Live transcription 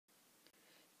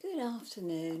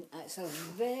afternoon. It's a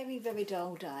very, very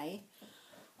dull day.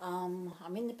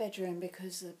 I'm in the bedroom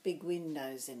because of the big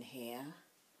windows in here.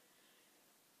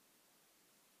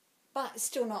 But it's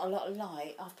still not a lot of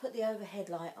light. I've put the overhead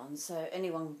light on so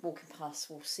anyone walking past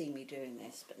will see me doing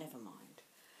this, but never mind.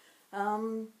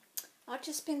 I've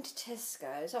just been to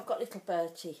Tesco's. I've got little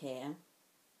Bertie here.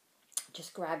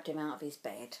 Just grabbed him out of his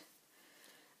bed.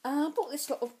 I bought this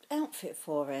little outfit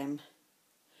for him.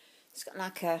 It's got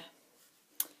like a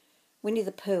Winnie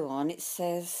the Pooh on. It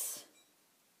says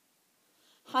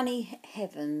Honey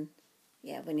Heaven.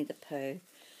 Yeah, Winnie the Pooh.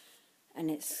 And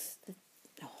it's the,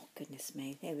 oh goodness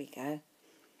me, there we go.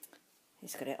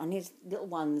 He's got it on his little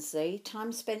onesie.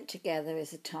 Time spent together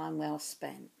is a time well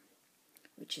spent.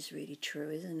 Which is really true,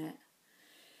 isn't it?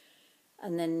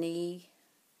 And then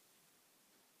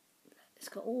it's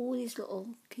got all these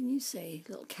little, can you see,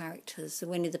 little characters. The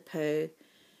Winnie the Pooh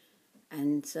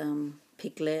and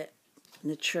Piglet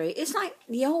and the tree. It's like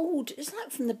the old, it's like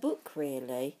from the book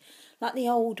really. Like the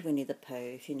old Winnie the Pooh,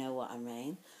 if you know what I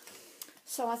mean.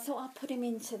 So I thought I'd put him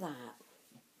into that.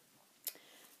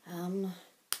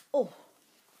 Oh,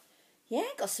 yeah,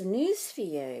 got some news for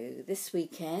you. This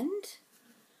weekend,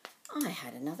 I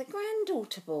had another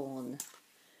granddaughter born,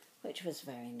 which was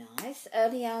very nice.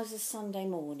 Early hours of Sunday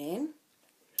morning,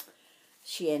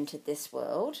 she entered this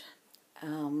world.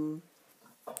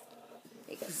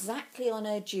 Exactly on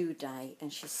her due date,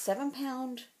 and she's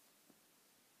 £7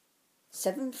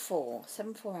 4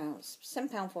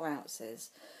 ounces,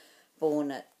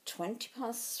 born at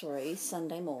 3:20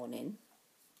 Sunday morning,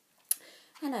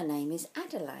 and her name is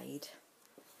Adelaide.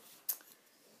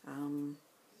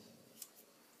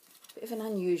 Bit of an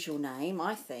unusual name,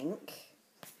 I think.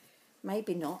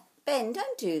 Maybe not. Ben,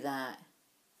 don't do that.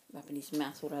 Rubbing his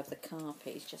mouth all over the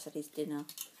carpet. He's just had his dinner.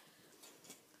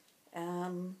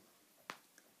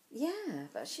 Yeah,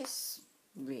 but she's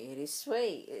really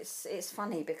sweet. It's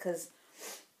funny because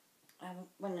I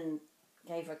went and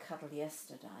gave her a cuddle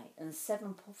yesterday, and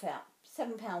 £7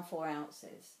 4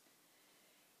 ounces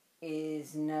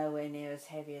is nowhere near as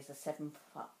heavy as a £7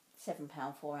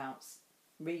 4 ounce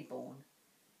Reborn,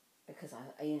 because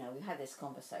we had this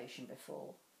conversation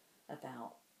before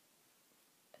about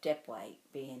dead weight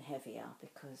being heavier,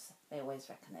 because they always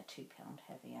reckon they're £2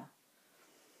 heavier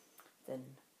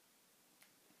than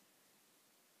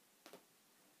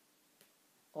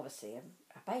obviously a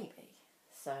baby.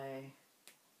 So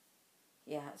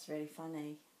yeah, it's really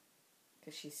funny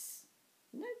because she's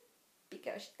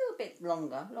bigger. She's a little bit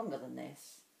longer than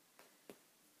this.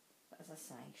 But as I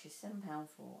say, she's £7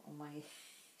 4 and weight.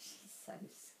 She's so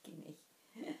skinny.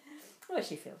 Well,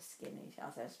 she feels skinny. I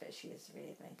bet she is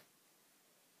really.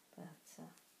 But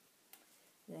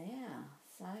yeah.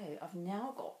 So I've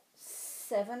now got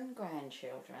 7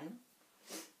 grandchildren.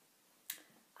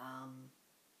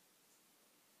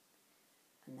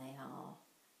 And they are,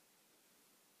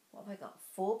 what have I got?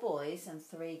 4 boys and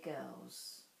 3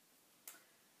 girls.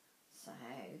 So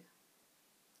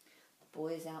the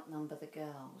boys outnumber the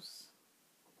girls.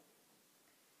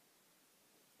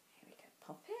 Here we go,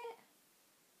 pop it.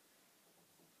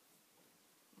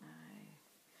 No.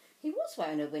 He was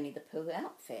wearing a Winnie the Pooh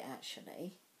outfit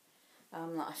actually.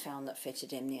 That I found that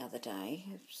fitted him the other day.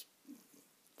 It was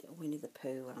Winnie the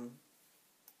Pooh.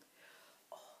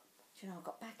 Do you know, I've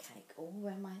got backache all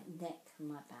around my neck and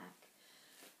my back.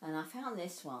 And I found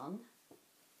this one,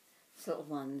 this little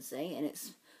onesie, and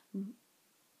it's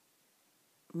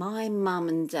My mum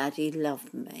and daddy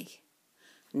love me.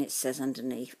 And it says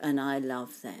underneath, and I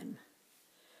love them.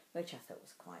 Which I thought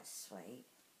was quite sweet.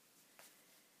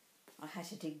 I had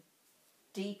to dig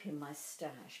deep in my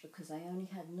stash because I only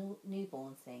had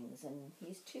newborn things, and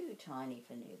he's too tiny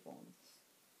for newborns.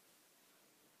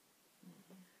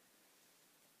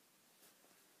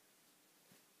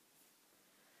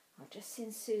 I've just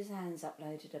seen Suzanne's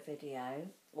uploaded a video.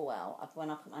 Well, when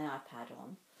I put my iPad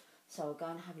on, so I'll go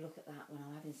and have a look at that when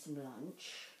I'm having some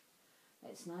lunch.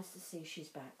 It's nice to see she's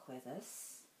back with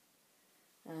us.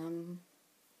 Don't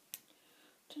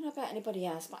know about anybody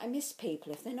else, but I miss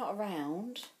people if they're not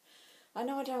around. I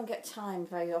know I don't get time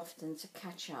very often to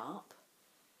catch up,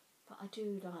 but I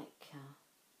do like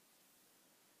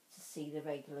to see the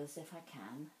regulars if I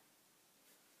can.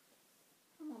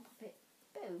 Come on, Puppet.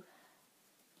 Boo.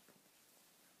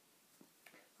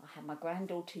 I had my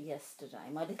granddaughter yesterday,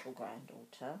 my little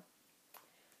granddaughter.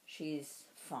 She's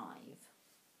 5.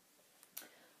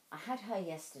 I had her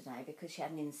yesterday because she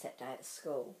had an inset day at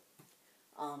school.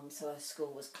 So her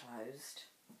school was closed.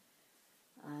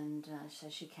 And so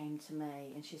she came to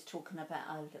me and she's talking about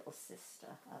her little sister,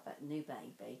 about new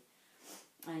baby.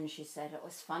 And she said, it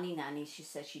was funny, Nanny. She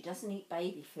said she doesn't eat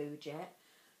baby food yet.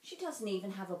 She doesn't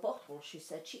even have a bottle, she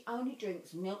said. She only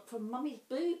drinks milk from Mummy's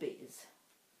boobies.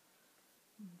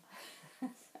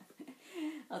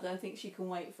 I don't think she can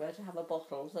wait for her to have a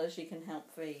bottle so she can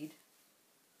help feed.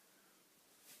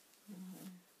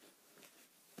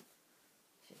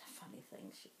 She's a funny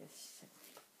thing. She's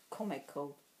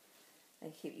comical. They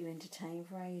keep you entertained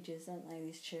for ages, don't they,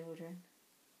 these children?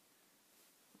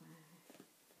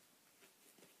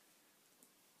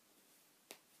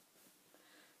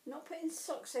 Not putting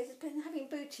socks, he's been having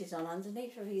booties on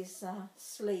underneath of his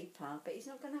sleeper, but he's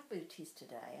not going to have booties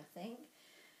today, I think.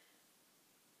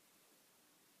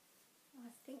 I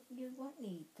think you won't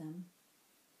need them.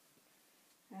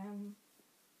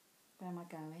 Where am I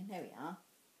going? There we are.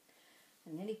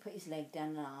 And then he put his leg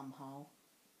down an armhole.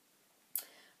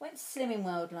 Went to Slimming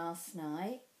World last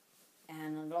night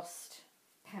and I lost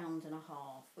 £1.5,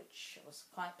 which I was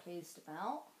quite pleased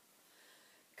about.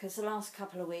 Because the last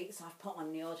couple of weeks I've put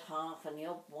on the odd half and the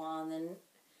odd one, and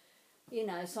you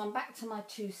know, so I'm back to my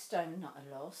 2 stone that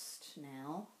I lost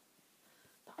now.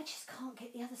 But I just can't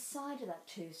get the other side of that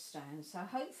 2 stone. So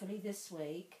hopefully this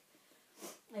week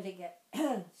it'll get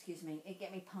excuse me, it'll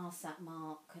get me past that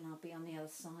mark and I'll be on the other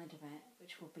side of it,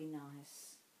 which will be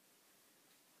nice.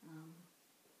 Oh,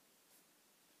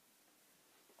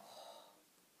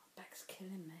 my back's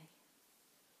killing me.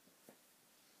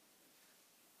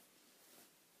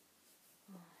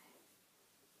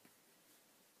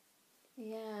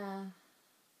 Yeah.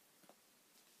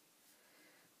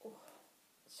 Oh,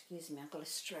 excuse me, I've got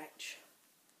to stretch.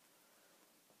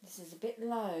 This is a bit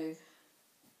low.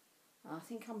 I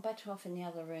think I'm better off in the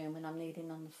other room when I'm kneeling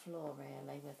on the floor,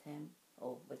 really, with him,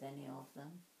 or with any of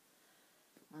them.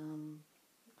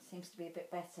 Seems to be a bit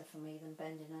better for me than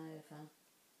bending over.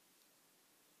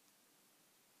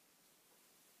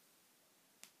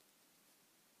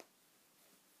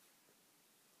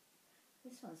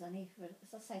 This one's only for,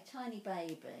 as I say, tiny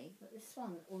baby, but this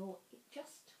one will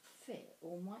just fit,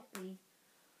 or might be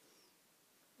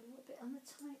a little bit on the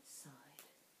tight side.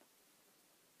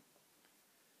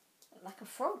 Like a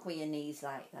frog with your knees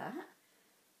like that.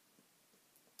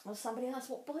 Or somebody asks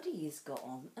what body he's got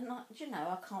on, and you know,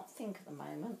 I can't think at the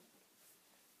moment.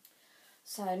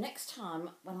 So next time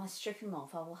when I strip him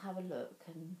off, I will have a look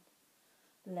and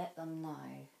let them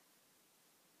know.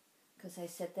 Because they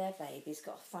said their baby's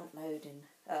got a front loading,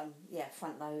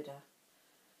 front loader.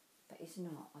 But he's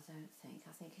not, I don't think.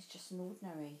 I think he's just an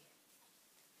ordinary.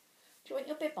 Do you want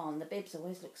your bib on? The bibs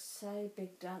always look so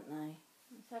big, don't they?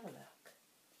 Let's have a look.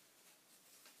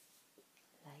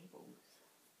 Labels.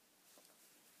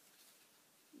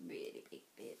 Really big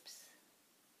bibs.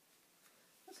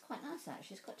 That's quite nice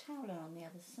actually. It's got towel on the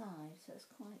other side, so it's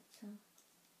quite...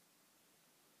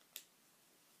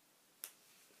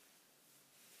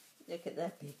 Look at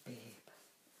that big bib.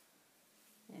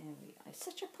 There we go.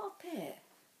 Such a poppet.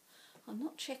 I'm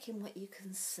not checking what you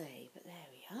can see, but there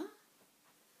we are.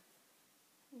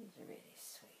 He's a really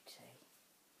sweetie.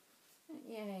 Don't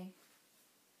you?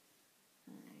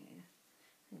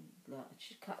 Look, I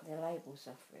should cut the labels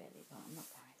off really, but I'm not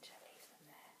going to leave them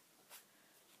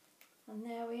there. And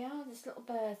there we are, this little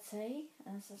Bertie.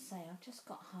 As I say, I've just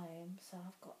got home, so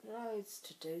I've got loads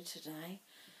to do today.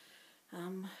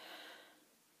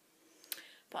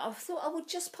 But I thought I would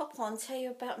just pop on and tell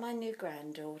you about my new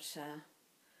granddaughter.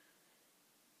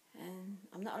 And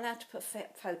I'm not allowed to put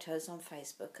photos on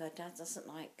Facebook. Her dad doesn't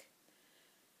like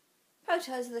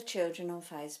photos of the children on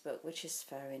Facebook, which is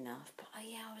fair enough. But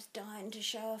yeah, I was dying to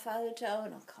show a photo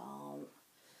and I can't.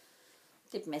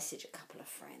 Did message a couple of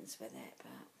friends with it,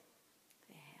 but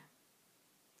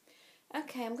yeah.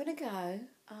 Okay, I'm going to go.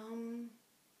 And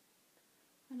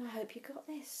I hope you got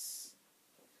this.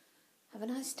 Have a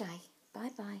nice day.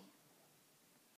 Bye-bye.